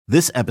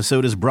This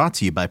episode is brought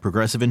to you by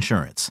Progressive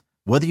Insurance.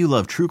 Whether you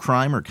love true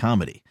crime or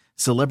comedy,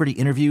 celebrity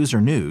interviews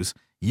or news,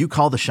 you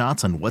call the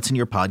shots on what's in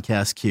your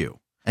podcast queue.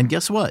 And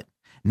guess what?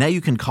 Now you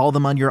can call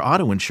them on your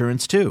auto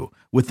insurance too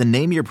with the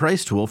Name Your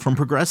Price tool from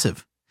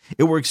Progressive.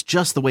 It works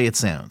just the way it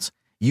sounds.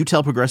 You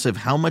tell Progressive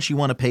how much you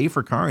want to pay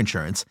for car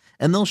insurance,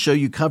 and they'll show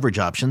you coverage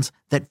options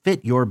that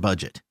fit your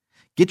budget.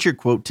 Get your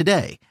quote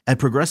today at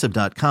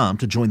Progressive.com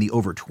to join the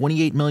over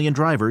 28 million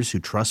drivers who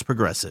trust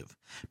Progressive.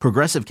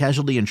 Progressive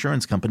Casualty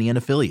Insurance Company and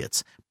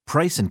Affiliates.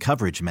 Price and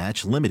coverage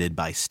match limited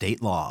by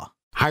state law.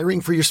 Hiring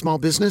for your small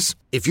business?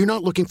 If you're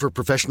not looking for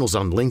professionals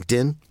on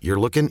LinkedIn, you're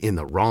looking in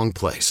the wrong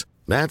place.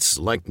 That's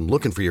like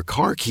looking for your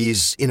car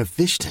keys in a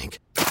fish tank.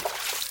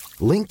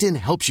 LinkedIn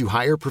helps you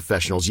hire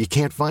professionals you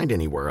can't find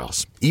anywhere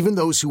else, even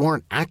those who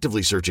aren't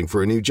actively searching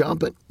for a new job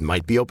but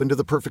might be open to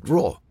the perfect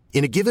role.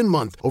 In a given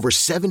month, over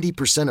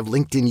 70% of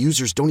LinkedIn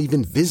users don't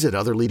even visit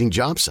other leading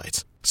job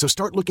sites. So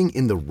start looking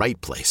in the right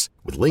place.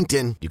 With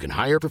LinkedIn, you can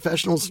hire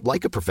professionals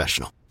like a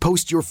professional.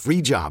 Post your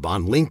free job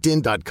on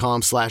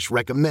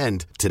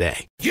linkedin.com/recommend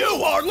today. You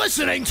are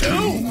listening to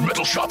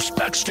Metal Shop's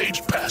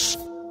Backstage Pass.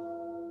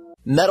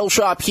 Metal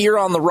Shop here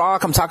on The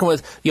Rock. I'm talking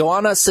with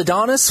Joanna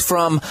Sedonis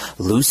from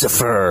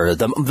Lucifer,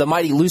 the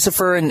mighty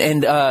Lucifer, and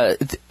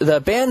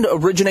the band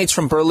originates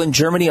from Berlin,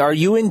 Germany. Are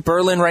you in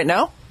Berlin right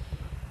now?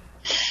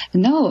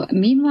 No.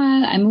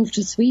 Meanwhile, I moved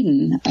to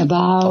Sweden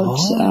about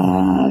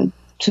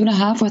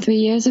 2.5 or 3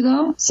 years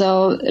ago.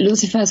 So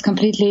Lucifer is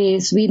completely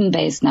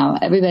Sweden-based now.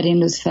 Everybody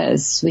in Lucifer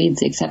is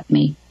Swedes except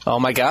me.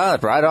 Oh my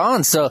God! Right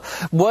on. So,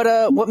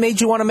 what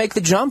made you want to make the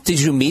jump? Did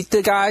you meet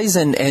the guys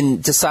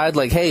and decide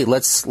like, hey,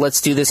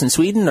 let's do this in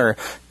Sweden, or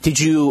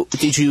did you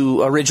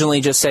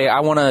originally just say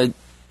I want to,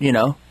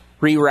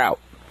 reroute?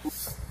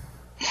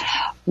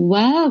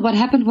 Well, what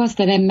happened was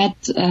that I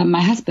met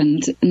my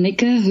husband,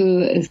 Nicke,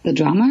 who is the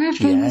drummer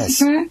for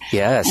Lucifer.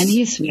 Yes. And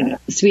he's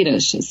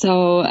Swedish.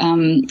 So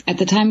at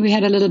the time we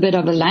had a little bit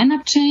of a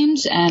lineup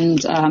change, and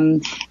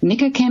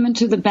Nicke came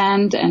into the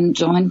band and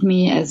joined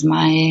me as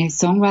my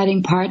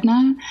songwriting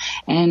partner.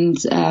 And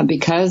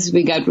because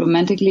we got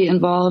romantically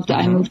involved,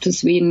 I moved to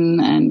Sweden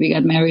and we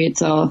got married.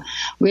 So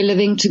we're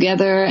living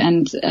together,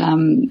 and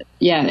and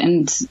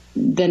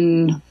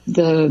then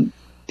the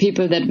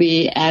people that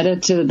we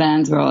added to the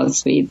bands were all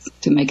Swedes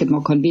to make it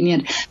more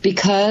convenient,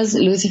 because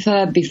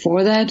Lucifer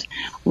before that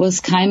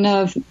was kind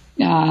of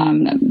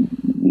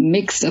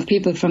mixed of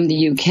people from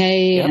the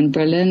UK and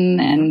Berlin,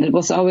 and it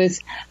was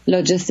always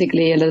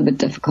logistically a little bit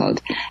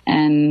difficult.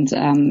 And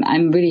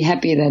I'm really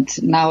happy that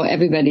now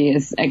everybody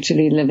is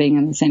actually living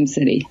in the same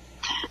city.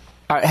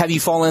 Have you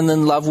fallen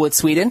in love with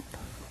Sweden?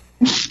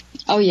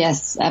 Oh,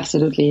 yes,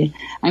 absolutely.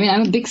 I mean,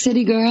 I'm a big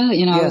city girl.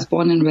 I was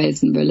born and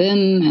raised in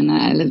Berlin, and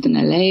I lived in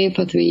LA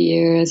for 3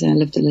 years, and I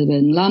lived a little bit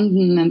in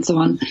London and so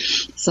on.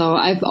 So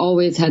I've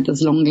always had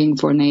this longing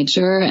for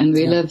nature, and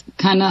we live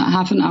kind of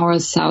half an hour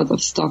south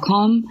of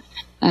Stockholm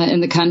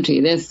in the country.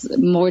 There's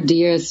more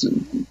deers,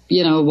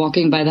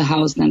 walking by the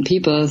house than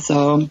people,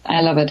 so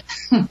I love it.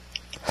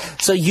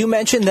 So you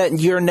mentioned that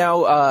you're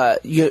now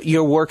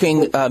you're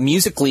working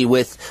musically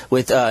with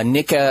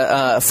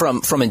Nicke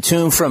from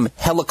Entomb, from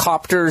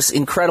Helicopters,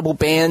 incredible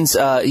bands.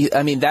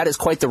 I mean, that is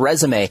quite the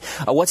resume.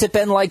 What's it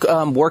been like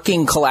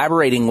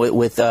collaborating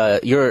with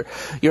your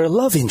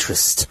love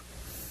interest?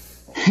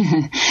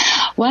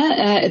 Well,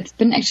 it's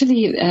been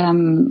actually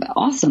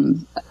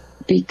awesome,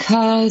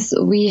 because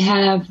we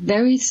have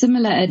very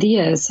similar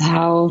ideas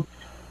how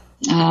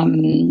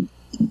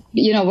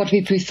what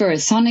we prefer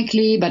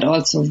sonically, but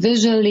also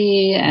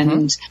visually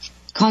and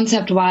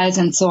concept-wise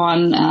and so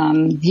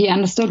on. He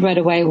understood right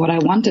away what I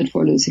wanted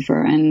for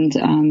Lucifer,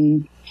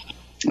 and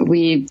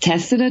we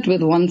tested it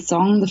with one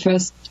song. The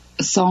first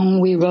song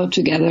we wrote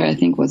together, I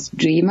think, was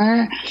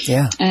Dreamer.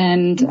 Yeah.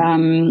 And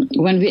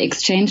when we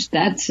exchanged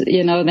that,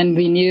 then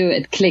we knew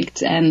it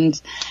clicked, and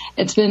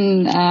it's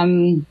been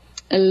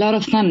a lot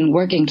of fun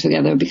working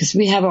together, because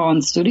we have our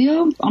own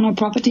studio on our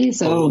property,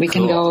 so we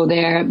can go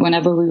there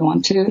whenever we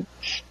want to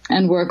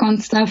and work on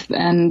stuff,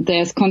 and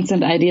there's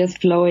constant ideas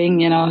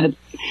flowing.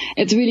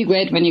 It's really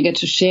great when you get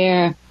to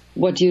share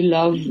what you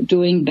love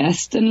doing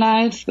best in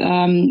life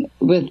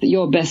with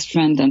your best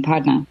friend and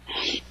partner.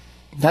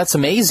 That's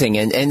amazing.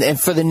 And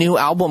for the new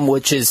album,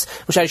 which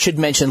I should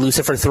mention,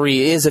 Lucifer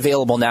 3 is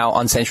available now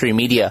on Century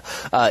Media.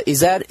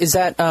 Is that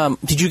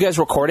did you guys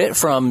record it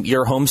from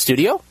your home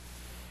studio?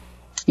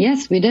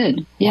 Yes, we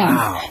did. Yeah.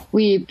 Wow.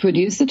 We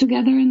produced it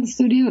together in the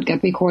studio. It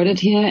got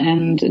recorded here,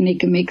 and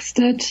Nicke mixed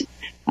it.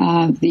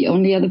 The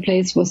only other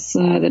place was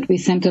that we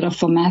sent it off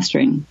for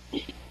mastering.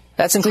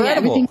 That's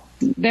incredible. So,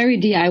 everything's very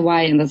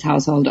DIY in this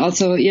household.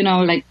 Also,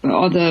 like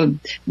all the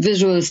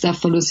visual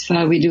stuff for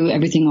Lucifer, we do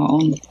everything our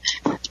own.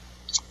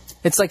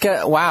 It's like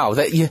wow,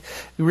 that you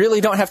really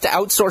don't have to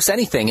outsource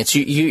anything. It's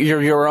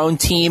you're your own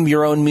team,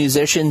 your own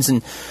musicians,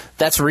 and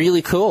that's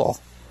really cool.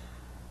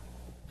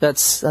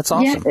 That's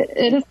awesome. Yeah,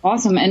 it is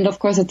awesome. And of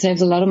course, it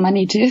saves a lot of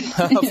money too.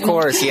 Of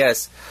course,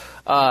 yes.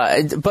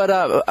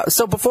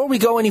 So before we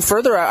go any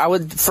further, I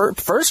would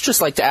first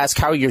just like to ask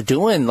how you're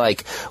doing.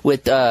 Like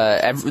with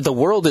the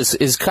world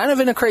is kind of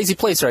in a crazy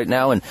place right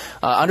now, and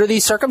under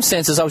these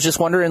circumstances, I was just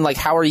wondering, like,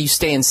 how are you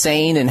staying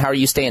sane and how are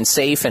you staying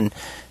safe, and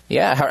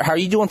how are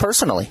you doing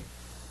personally?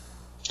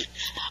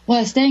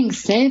 Well, staying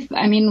safe,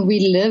 I mean, we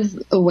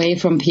live away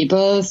from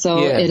people, so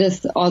it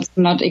is also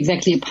not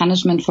exactly a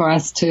punishment for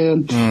us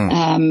to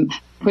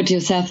put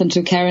yourself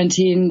into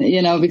quarantine,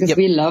 because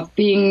we love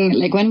being,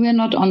 like, when we're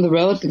not on the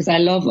road, because I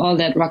love all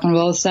that rock and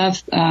roll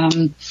stuff,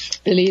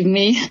 believe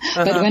me.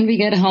 But when we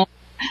get home,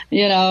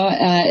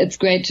 it's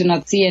great to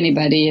not see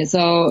anybody.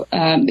 So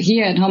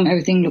here at home,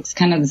 everything looks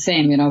kind of the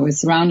same. We're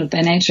surrounded by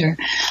nature.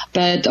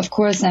 But, of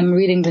course, I'm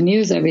reading the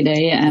news every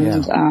day,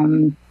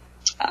 and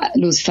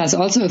Lucifer is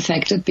also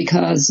affected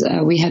because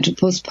we had to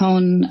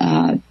postpone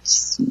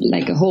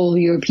like a whole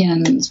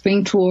European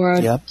spring tour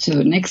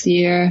to next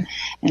year,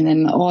 and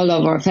then all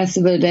of our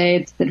festival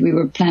dates that we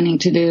were planning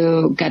to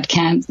do got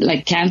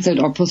canceled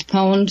or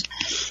postponed.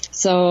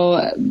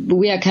 So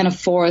we are kind of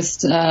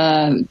forced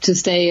to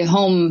stay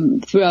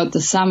home throughout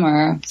the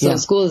summer. So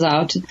school's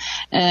out,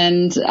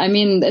 and I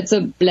mean it's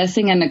a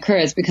blessing and a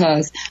curse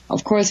because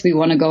of course we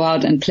want to go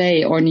out and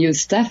play or new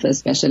stuff,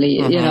 especially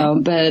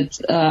but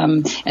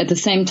at the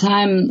same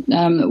time,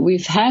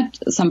 we've had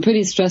some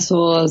pretty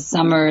stressful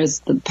summers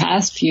the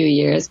past few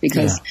years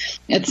because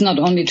it's not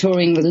only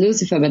touring with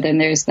Lucifer, but then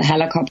there's the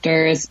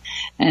helicopters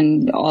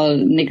and all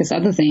Nick's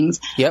other things.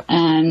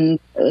 And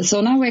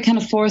so now we're kind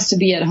of forced to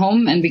be at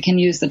home, and we can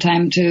use the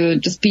time to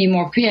just be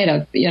more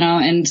creative,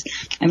 and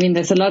I mean,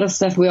 there's a lot of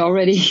stuff we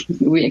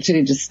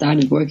actually just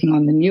started working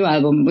on the new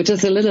album, which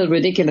is a little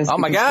ridiculous. Oh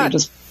my God.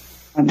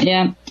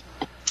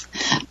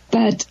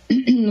 But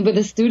with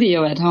the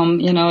studio at home,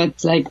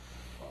 it's like,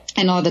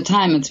 and all the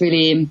time, it's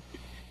really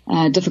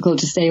difficult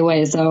to stay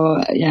away.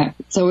 So,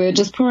 so we're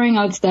just pouring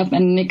out stuff,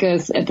 and Nick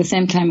is at the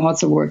same time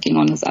also working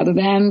on his other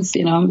bands,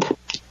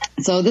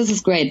 So this is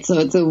great. So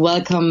it's a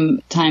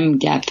welcome time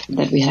gap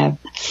that we have.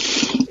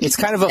 It's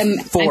kind of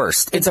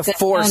it's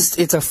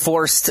a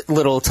forced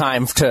little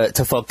time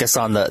to focus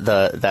on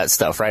that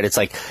stuff, right? It's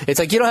like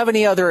you don't have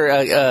any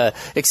other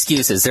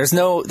excuses. There's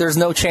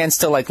no chance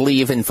to like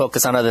leave and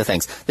focus on other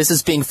things. This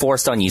is being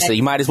forced on you, so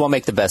you might as well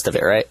make the best of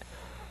it, right?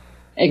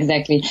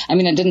 Exactly. I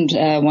mean, I didn't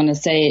want to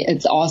say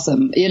it's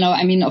awesome.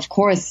 I mean, of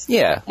course,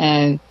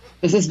 this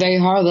is very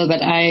horrible,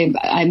 but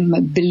I'm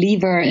a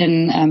believer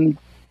in,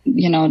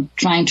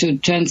 trying to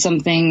turn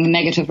something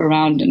negative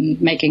around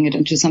and making it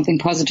into something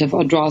positive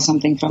or draw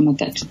something from it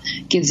that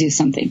gives you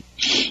something.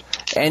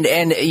 And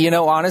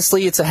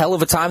honestly, it's a hell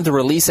of a time to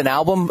release an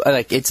album.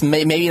 Like, it's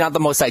maybe not the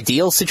most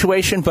ideal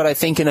situation, but I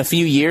think in a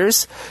few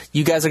years,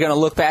 you guys are going to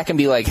look back and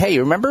be like, hey,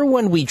 remember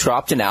when we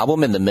dropped an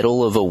album in the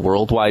middle of a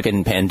worldwide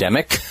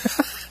pandemic?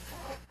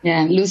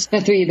 Yeah,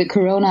 Lucifer 3, the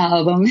Corona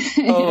album.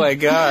 Oh, my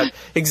God.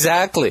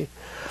 Exactly.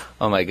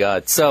 Oh my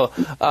God! So,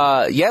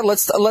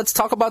 let's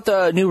talk about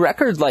the new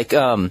record. Like,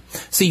 so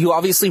you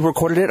obviously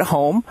recorded it at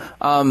home,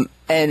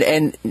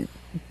 and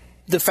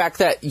the fact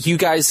that you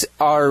guys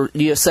are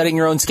setting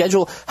your own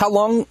schedule. How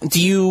long did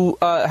you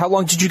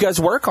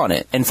guys work on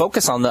it and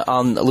focus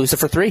on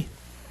Lucifer 3?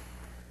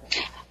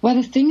 Well,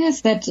 the thing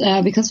is that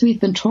because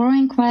we've been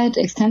touring quite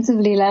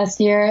extensively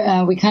last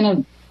year, we kind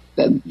of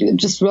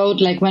just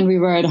wrote like when we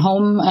were at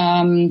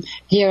home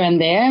here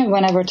and there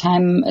whenever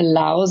time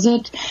allows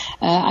it.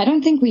 I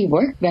don't think we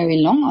worked very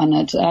long on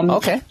it.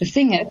 Okay. The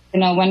thing is,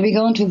 when we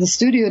go into the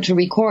studio to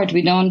record,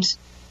 we don't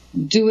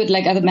do it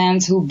like other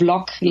bands who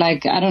block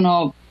like, I don't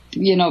know,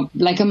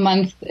 like a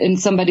month in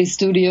somebody's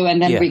studio and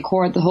then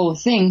record the whole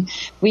thing.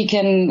 We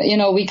can,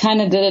 we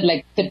kind of did it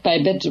like bit by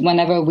bit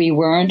whenever we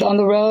weren't on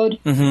the road.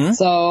 Mm-hmm.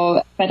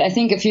 So, but I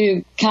think if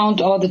you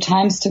count all the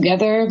times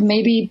together,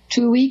 maybe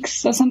 2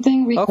 weeks or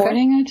something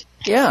recording it.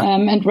 Yeah.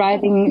 And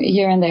writing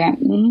here and there.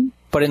 Mm-hmm.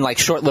 But in like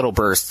short little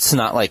bursts,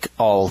 not like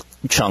all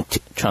chunked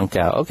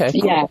out. Okay.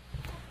 Cool. Yeah,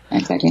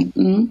 exactly.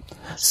 Mm-hmm.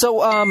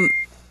 So,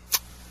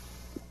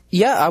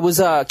 I was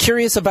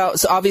curious about.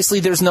 So obviously,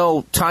 there's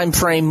no time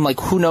frame. Like,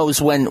 who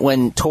knows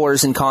when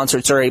tours and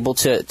concerts are able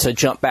to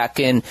jump back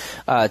in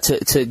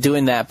to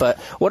doing that. But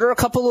what are a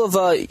couple of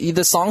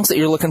the songs that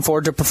you're looking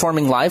forward to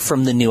performing live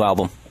from the new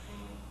album?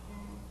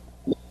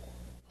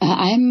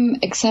 I'm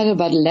excited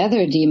about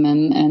Leather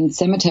Demon and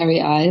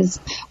Cemetery Eyes,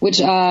 which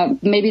are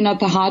maybe not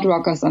the hard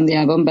rockers on the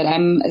album, but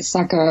I'm a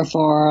sucker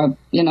for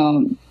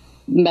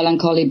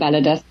melancholy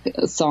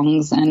balladesque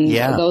songs, and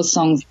those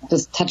songs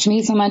just touch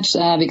me so much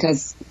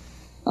because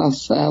of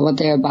what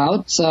they're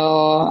about.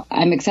 So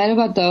I'm excited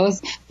about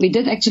those. We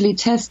did actually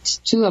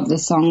test 2 of the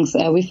songs.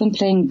 We've been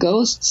playing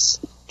Ghosts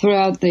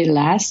throughout the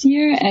last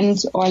year,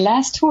 and our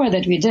last tour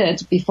that we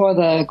did before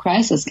the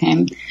crisis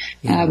came,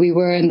 we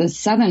were in the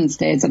southern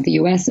states of the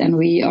US, and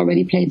we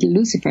already played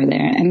Lucifer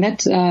there, and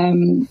that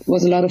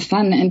was a lot of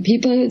fun, and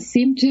people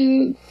seem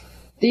to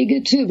dig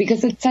it too,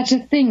 because it's such a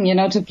thing,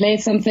 to play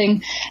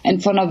something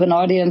in front of an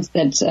audience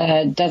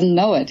that doesn't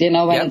know it,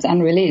 when it's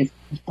unreleased.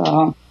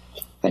 So,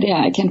 but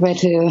I can't wait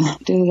to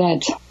do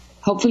that.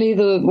 Hopefully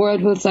the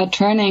world will start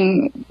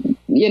turning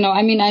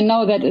I mean, I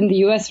know that in the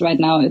US right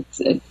now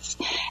it's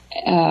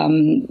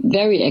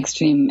very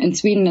extreme. In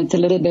Sweden, it's a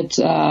little bit,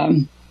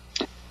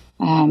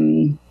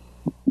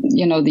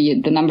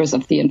 the numbers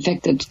of the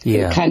infected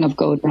kind of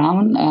go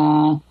down.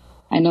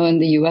 I know in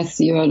the US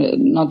you're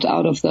not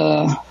out of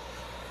the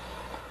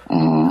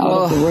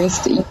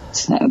worst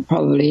yet,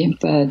 probably,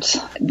 but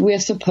we're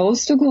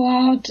supposed to go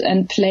out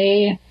and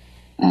play.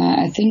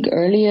 I think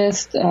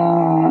earliest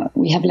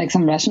we have like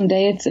some Russian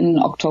dates in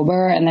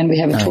October, and then we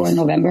have a tour in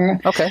November.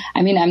 Okay.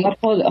 I mean, I'm not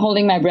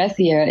holding my breath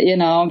here,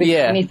 because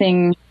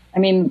anything. I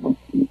mean,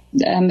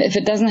 if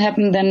it doesn't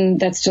happen, then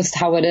that's just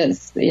how it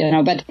is,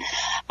 But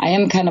I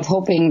am kind of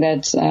hoping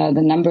that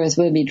the numbers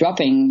will be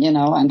dropping,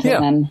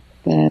 until then.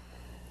 But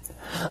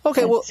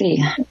okay, let's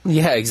see.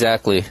 Yeah,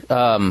 exactly.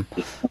 Well,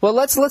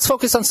 let's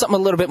focus on something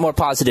a little bit more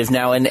positive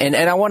now, and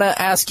I want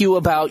to ask you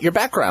about your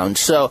background.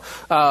 So,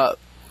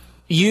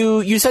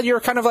 you said you were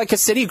kind of like a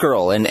city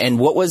girl, and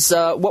what was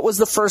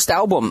the first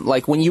album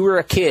like when you were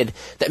a kid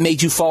that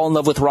made you fall in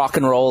love with rock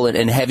and roll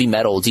and heavy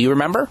metal? Do you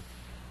remember?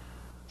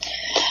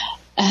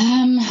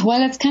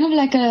 Well, it's kind of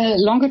like a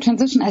longer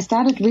transition. I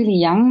started really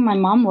young. My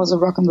mom was a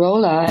rock and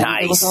roller. Nice. And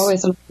there was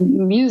always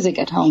music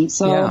at home.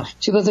 So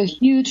she was a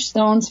huge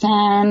Stones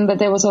fan, but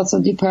there was also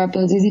Deep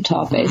Purple, ZZ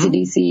Top,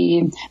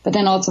 AC/DC, but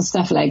then also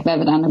stuff like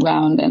Velvet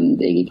Underground and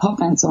Iggy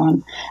Pop and so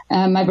on.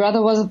 My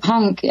brother was a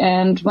punk,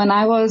 and when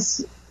I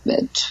was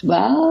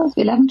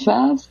 11,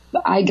 12,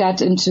 I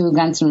got into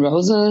Guns N'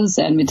 Roses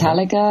and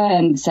Metallica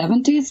and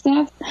 70s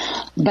stuff.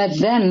 But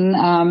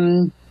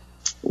then,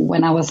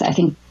 when I was, I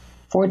think,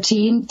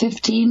 14,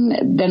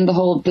 15, then the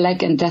whole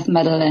black and death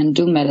metal and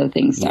doom metal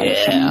thing started.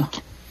 Yeah.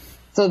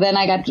 So then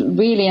I got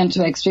really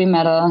into extreme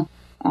metal,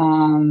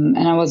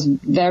 and I was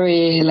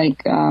very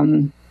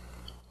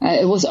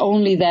it was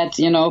only that,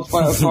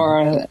 for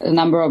a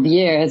number of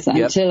years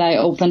until I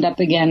opened up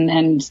again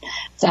and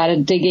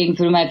started digging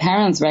through my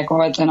parents'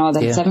 records and all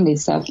that 70s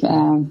stuff.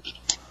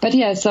 But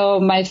yeah,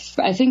 so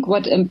I think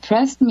what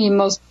impressed me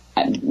most,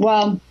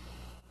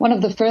 one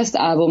of the first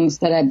albums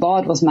that I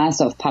bought was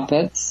Master of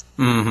Puppets.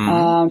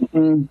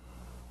 Mm-hmm.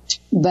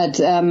 But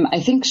I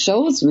think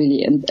shows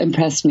really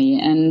impressed me.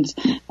 And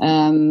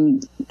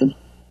the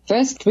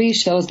first 3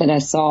 shows that I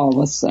saw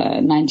was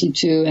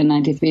 92 and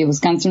 93 was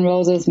Guns N'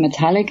 Roses,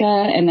 Metallica,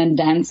 and then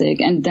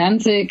Danzig. And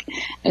Danzig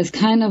is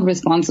kind of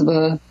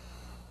responsible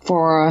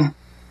for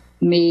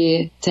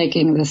me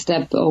taking the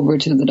step over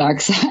to the dark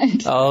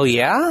side. Oh,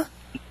 yeah?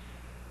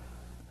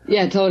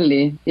 Yeah,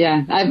 totally.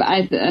 Yeah,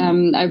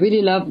 I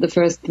really love the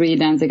first 3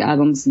 Danzig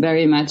albums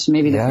very much.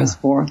 Maybe the first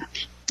 4,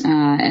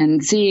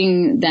 and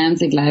seeing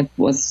Danzig live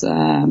was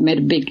made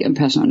a big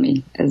impression on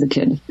me as a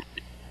kid.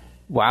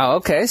 Wow.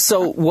 Okay.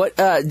 So, what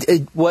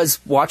was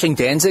watching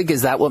Danzig?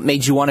 Is that what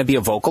made you want to be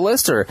a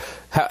vocalist, or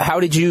how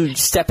did you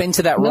step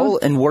into that role?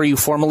 And were you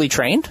formally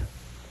trained?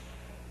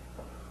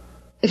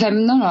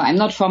 I'm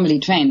not formally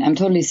trained. I'm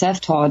totally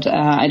self-taught.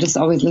 I just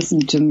always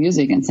listened to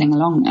music and sang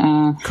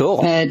along. Cool.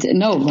 But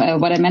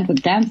what I meant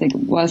with Danzig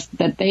was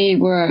that they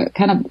were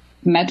kind of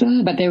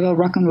metal, but they were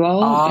rock and roll,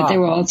 but they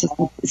were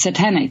also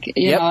satanic,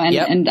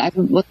 and I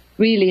was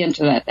really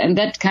into that. And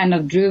that kind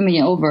of drew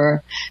me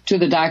over to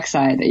the dark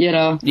side,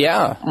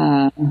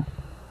 Yeah.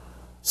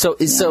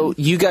 So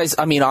you guys,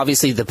 I mean,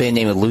 obviously the band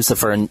name is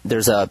Lucifer, and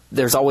there's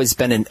always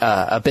been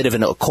a bit of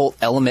an occult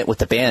element with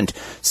the band.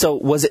 So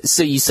was it?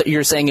 So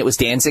you're saying it was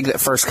Danzig that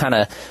first kind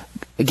of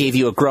gave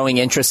you a growing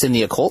interest in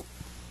the occult?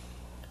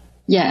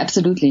 Yeah,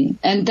 absolutely.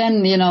 And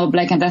then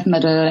black and death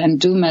metal and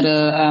doom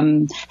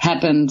metal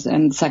happened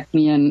and sucked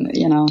me in,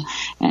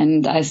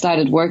 And I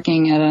started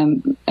working at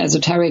an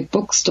esoteric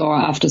bookstore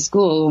after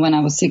school when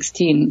I was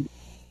 16,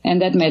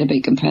 and that made a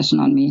big impression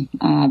on me.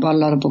 I bought a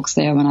lot of books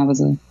there when I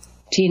was a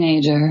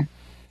teenager,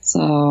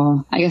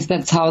 so I guess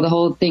that's how the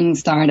whole thing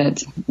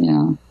started.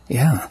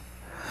 Yeah.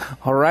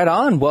 All right,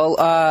 on. Well,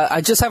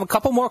 I just have a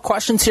couple more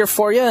questions here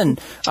for you, and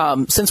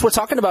since we're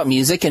talking about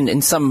music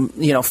and some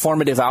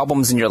formative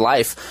albums in your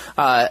life,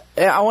 I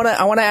want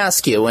to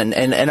ask you,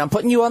 and I'm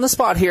putting you on the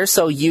spot here,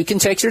 so you can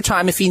take your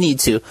time if you need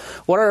to.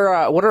 What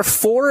are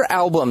 4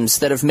 albums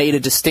that have made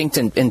a distinct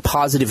and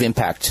positive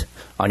impact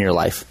on your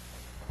life?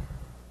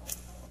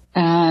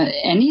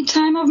 Any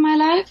time of my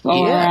life?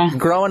 Or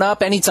growing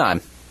up,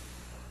 anytime.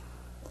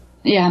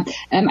 Yeah,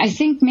 I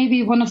think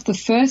maybe one of the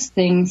first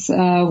things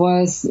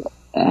was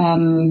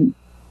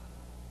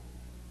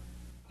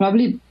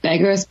probably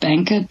Beggar's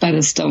Banquet by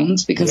the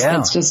Stones, because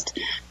that's just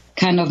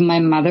kind of my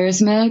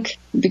mother's milk,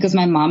 because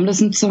my mom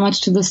listened so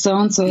much to the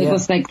Stones, so it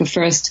was like the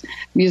first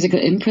musical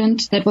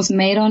imprint that was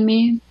made on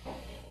me.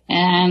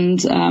 And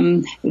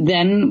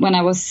then when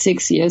I was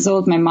 6 years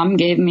old, my mom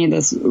gave me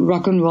this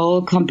rock and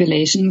roll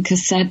compilation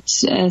cassette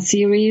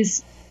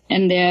series.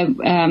 And there,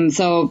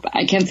 so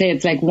I can't say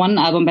it's like one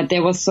album, but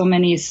there was so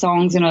many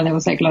songs, there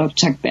was like a lot of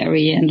Chuck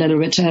Berry and Little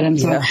Richard and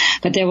so on.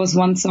 But there was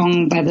one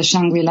song by the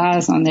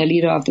Shangri-Las on their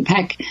Leader of the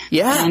Pack.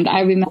 Yeah. And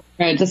I remember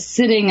just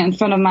sitting in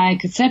front of my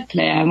cassette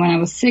player when I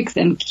was 6,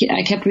 and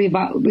I kept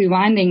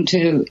rewinding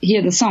to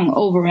hear the song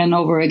over and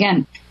over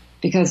again.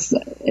 because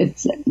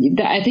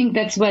I think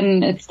that's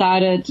when it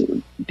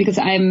started, because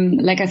I'm,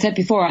 like I said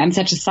before, I'm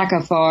such a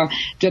sucker for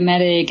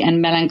dramatic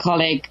and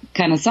melancholic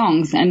kind of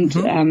songs. And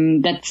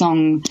that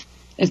song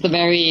is the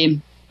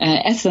very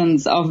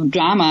essence of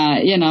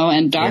drama,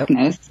 and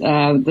darkness,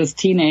 this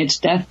teenage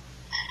death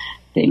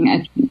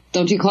thing.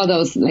 Don't you call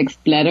those like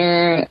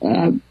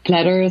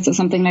splatters or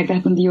something like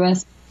that in the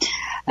US?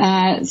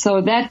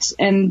 So that,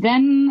 and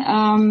then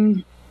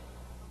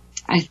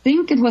I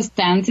think it was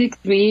Danzig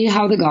 3,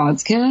 How the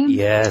Gods Kill.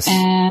 Yes.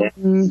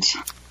 And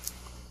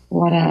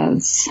what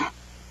else?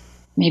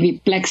 Maybe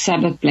Black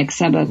Sabbath.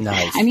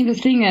 Nice. I mean, the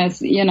thing is,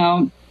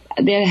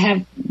 there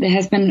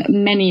has been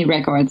many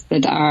records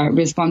that are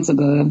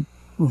responsible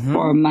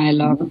for my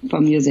love for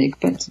music,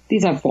 but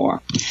these are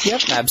 4.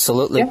 Yep,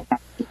 absolutely.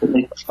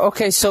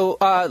 Okay, so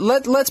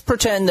let's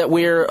pretend that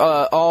we're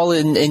all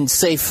in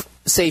safe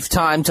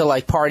time to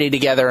like party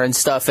together and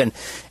stuff, and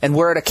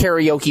we're at a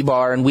karaoke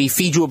bar and we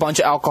feed you a bunch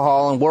of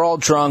alcohol and we're all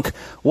drunk.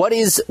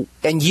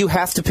 And you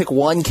have to pick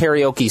one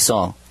karaoke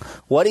song.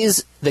 What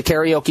is the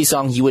karaoke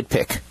song you would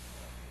pick?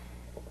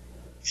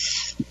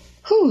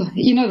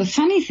 The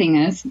funny thing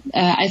is,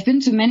 I've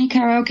been to many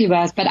karaoke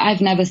bars, but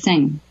I've never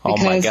sang.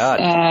 Because, oh my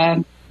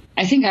God.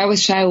 I think I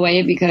always shy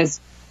away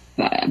because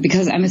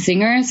I'm a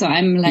singer, so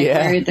I'm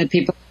worried that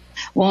people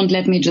won't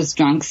let me just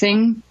drunk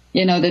sing.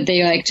 That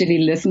they actually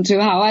listen to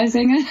how I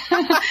sing it.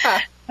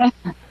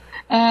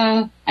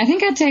 I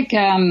think I'd take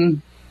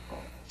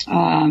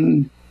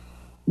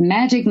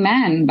Magic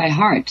Man by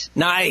Heart.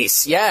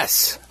 Nice,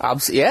 yes.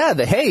 That's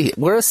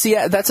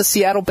a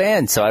Seattle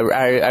band, so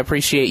I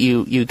appreciate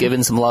you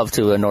giving some love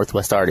to a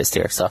Northwest artist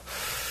here. So,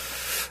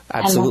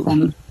 absolutely. I love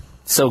them.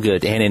 So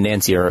good. Anna and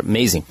Nancy are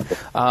amazing.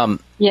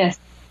 Yes.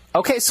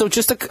 Okay, so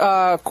just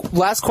a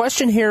last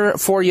question here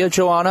for you,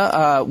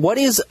 Joanna.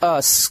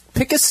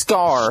 Pick a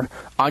scar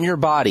on your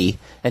body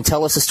and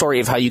tell us a story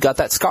of how you got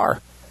that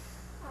scar.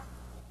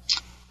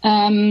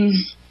 I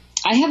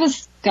have a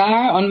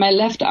scar on my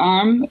left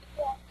arm.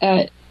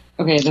 Okay,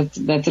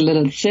 that's a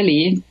little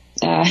silly.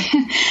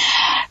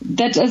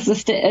 That is a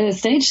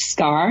stage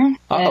scar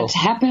that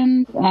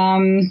happened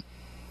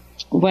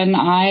when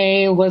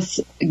I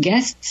was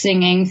guest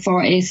singing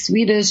for a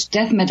Swedish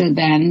death metal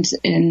band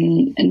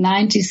in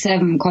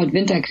 97 called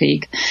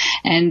Winterkrieg.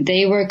 And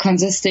they were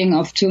consisting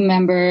of 2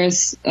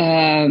 members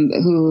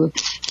who,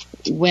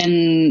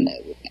 when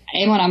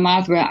Amon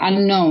Amarth were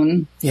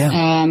unknown,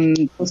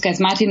 those guys,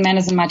 Martin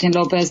Menes and Martin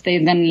Lopez, they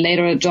then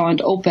later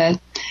joined Opeth.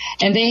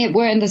 And they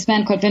were in this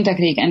band called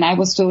Winterkrieg, and I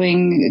was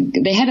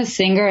they had a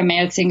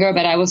male singer,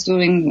 but I was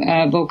doing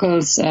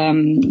vocals,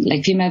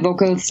 like female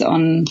vocals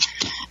on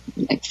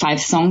like 5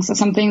 songs or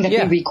something that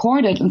we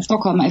recorded in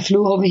Stockholm. I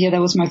flew over here.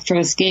 That was my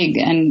first gig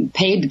and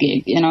paid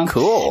gig,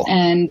 Cool.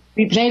 And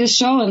we played a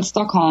show in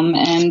Stockholm,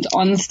 and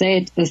on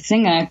stage, the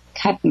singer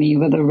cut me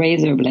with a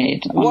razor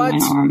blade on my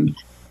arm.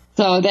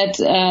 So that,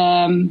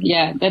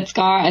 that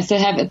scar, I still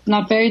have, it's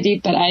not very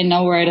deep, but I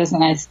know where it is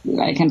and I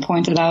can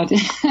point it out.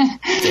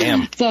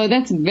 Damn. So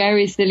that's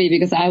very silly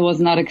because I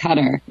was not a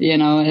cutter,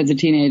 as a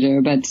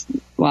teenager, but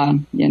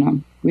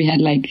we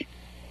had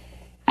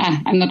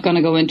I'm not going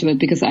to go into it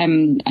because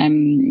I'm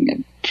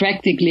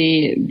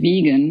practically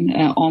vegan,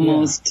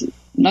 almost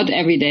not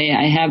every day.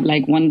 I have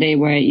one day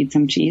where I eat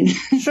some cheese.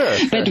 Sure.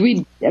 But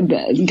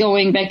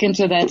going back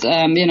into that,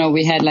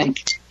 we had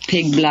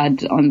pig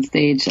blood on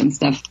stage and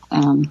stuff.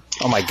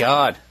 Oh my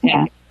God.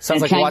 Yeah.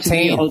 Sounds like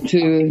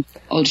Watain.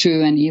 All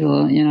true and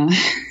evil,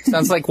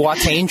 Sounds like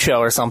Watain show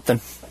or something.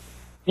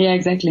 Yeah,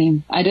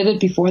 exactly. I did it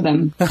before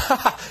them.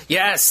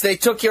 Yes, they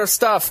took your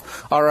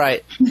stuff. All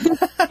right.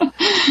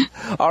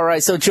 All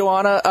right. So,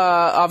 Joanna,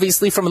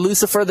 obviously from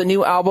Lucifer, the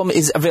new album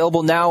is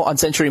available now on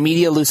Century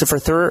Media, Lucifer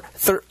 3,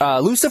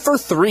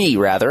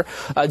 rather.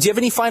 Do you have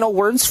any final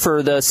words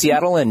for the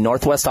Seattle and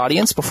Northwest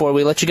audience before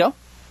we let you go?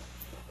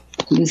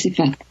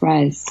 Lucifer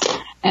Thrice.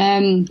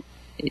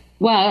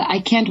 Well, I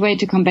can't wait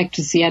to come back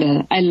to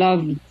Seattle. I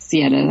love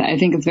Seattle. I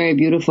think it's very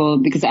beautiful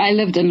because I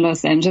lived in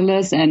Los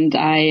Angeles and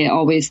I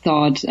always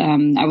thought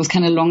I was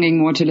kind of longing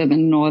more to live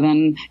in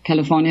Northern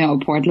California or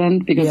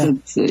Portland because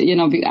it's,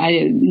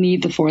 I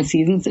need the 4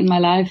 seasons in my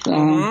life,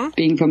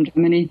 being from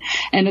Germany.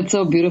 And it's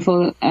so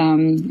beautiful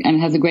and it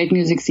has a great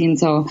music scene.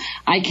 So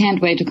I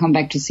can't wait to come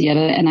back to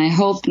Seattle. And I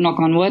hope, knock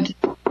on wood,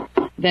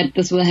 that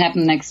this will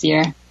happen next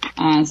year.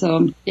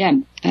 To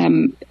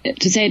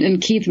say it in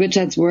Keith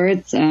Richards'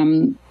 words,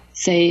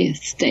 say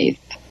safe.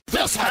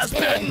 This has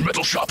been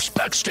Metal Shop's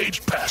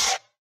Backstage Pass.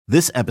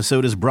 This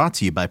episode is brought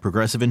to you by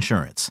Progressive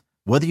Insurance.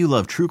 Whether you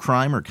love true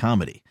crime or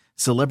comedy,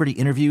 celebrity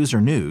interviews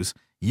or news,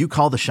 you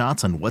call the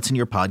shots on what's in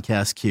your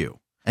podcast queue.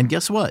 And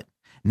guess what?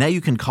 Now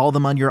you can call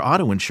them on your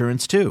auto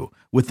insurance too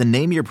with the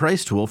Name Your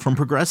Price tool from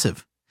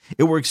Progressive.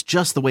 It works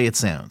just the way it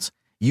sounds.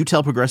 You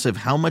tell Progressive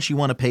how much you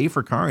want to pay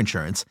for car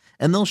insurance,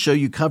 and they'll show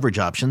you coverage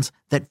options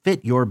that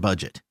fit your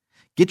budget.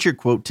 Get your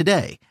quote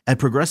today at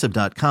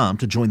Progressive.com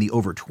to join the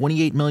over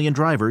 28 million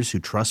drivers who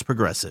trust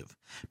Progressive.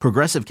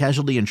 Progressive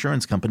Casualty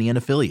Insurance Company and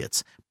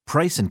Affiliates.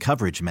 Price and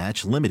coverage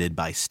match limited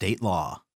by state law.